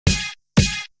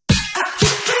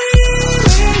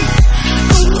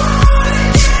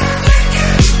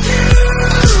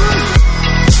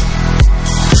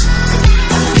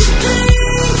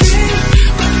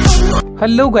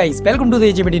Hello guys, welcome to the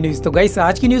एजेबीडी news. तो guys,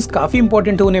 आज की न्यूज काफी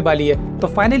इंपॉर्टेंट होने वाली है। तो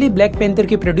फाइनली ब्लैक पैंथर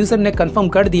के प्रोड्यूसर ने कंफर्म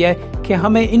कर दिया है कि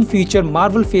हमें इन फ्यूचर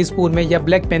मार्वल फेज 4 में या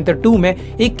ब्लैक पैंथर 2 में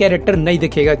एक कैरेक्टर नहीं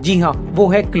दिखेगा। जी हाँ, वो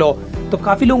है क्लॉ। तो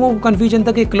काफी लोगों को कंफ्यूजन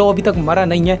था कि क्लॉ अभी तक मरा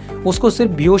नहीं है, उसको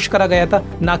सिर्फ बेहोश करा गया था,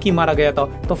 ना कि मारा गया था।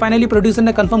 तो फाइनली प्रोड्यूसर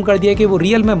ने कंफर्म कर दिया कि वो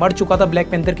रियल में मर चुका था ब्लैक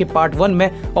पैंथर के पार्ट 1 में,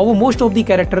 और वो मोस्ट ऑफ द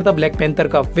कैरेक्टर था ब्लैक पैंथर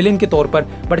का विलेन के तौर पर।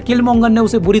 बट किलमॉन्गर ने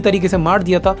उसे बुरी तरीके से मार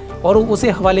दिया था और उसे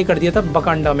हवाले कर दिया था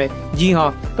वकांडा में। जी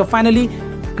हाँ, तो फाइनली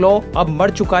क्लॉ अब मर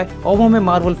चुका है और वो हमें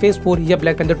मार्वल फेज 4 या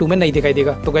ब्लैक पैंथर 2 में नहीं दिखाई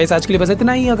देगा। तो गाइस, आज के लिए बस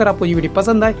इतना ही। अगर आपको ये वीडियो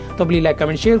पसंद आए तो प्लीज लाइक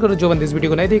कमेंट शेयर करो। जो बंदे इस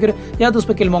वीडियो को नहीं देख रहे या तो उस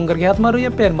पर किलमॉन्गर के हाथ मारो या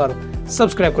पैर मारो।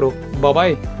 सब्सक्राइब करो। बाय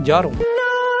बाय, जा रहा हूँ।